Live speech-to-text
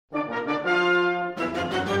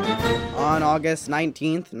On August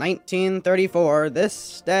 19th, 1934,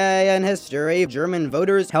 this day in history, German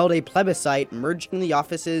voters held a plebiscite merging the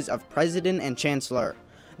offices of President and Chancellor.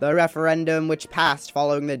 The referendum, which passed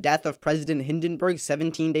following the death of President Hindenburg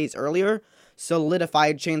 17 days earlier,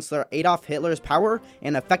 solidified Chancellor Adolf Hitler's power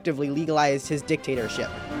and effectively legalized his dictatorship.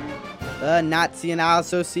 The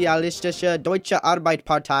Nationalsozialistische Deutsche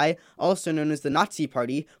Arbeiterpartei, also known as the Nazi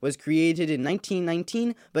Party, was created in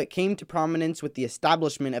 1919 but came to prominence with the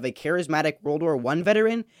establishment of a charismatic World War I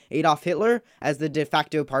veteran, Adolf Hitler, as the de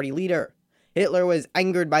facto party leader. Hitler was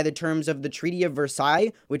angered by the terms of the Treaty of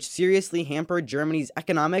Versailles, which seriously hampered Germany's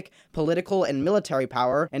economic, political, and military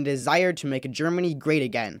power, and desired to make Germany great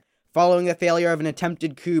again. Following the failure of an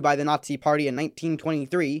attempted coup by the Nazi Party in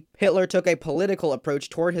 1923, Hitler took a political approach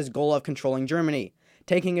toward his goal of controlling Germany.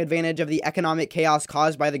 Taking advantage of the economic chaos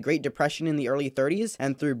caused by the Great Depression in the early 30s,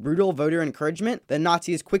 and through brutal voter encouragement, the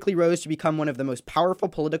Nazis quickly rose to become one of the most powerful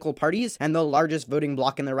political parties and the largest voting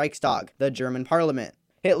bloc in the Reichstag, the German parliament.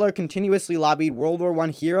 Hitler continuously lobbied World War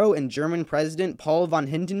I hero and German President Paul von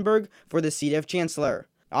Hindenburg for the seat of Chancellor.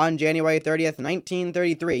 On January 30th,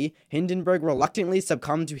 1933, Hindenburg reluctantly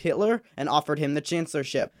succumbed to Hitler and offered him the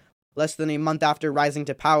chancellorship. Less than a month after rising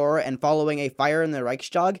to power and following a fire in the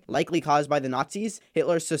Reichstag, likely caused by the Nazis,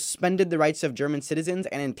 Hitler suspended the rights of German citizens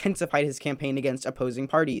and intensified his campaign against opposing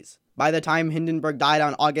parties. By the time Hindenburg died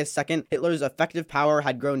on August 2nd, Hitler's effective power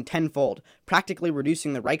had grown tenfold, practically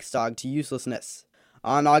reducing the Reichstag to uselessness.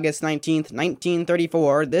 On August 19th,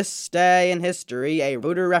 1934, this day in history, a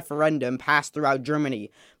voter referendum passed throughout Germany,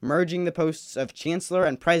 merging the posts of Chancellor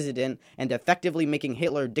and President and effectively making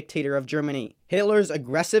Hitler dictator of Germany. Hitler's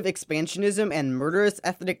aggressive expansionism and murderous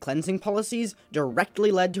ethnic cleansing policies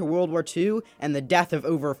directly led to World War II and the death of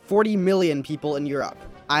over 40 million people in Europe.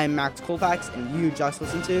 I'm Max Colfax, and you just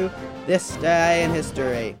listened to This Day in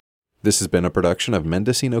History. This has been a production of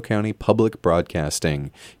Mendocino County Public Broadcasting,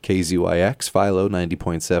 KZYX Philo 90.7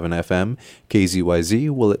 FM, KZYZ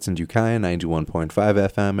Willits and Ukiah 91.5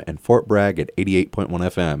 FM, and Fort Bragg at 88.1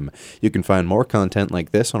 FM. You can find more content like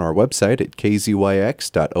this on our website at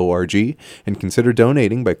kzyx.org, and consider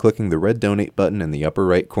donating by clicking the red donate button in the upper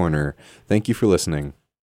right corner. Thank you for listening.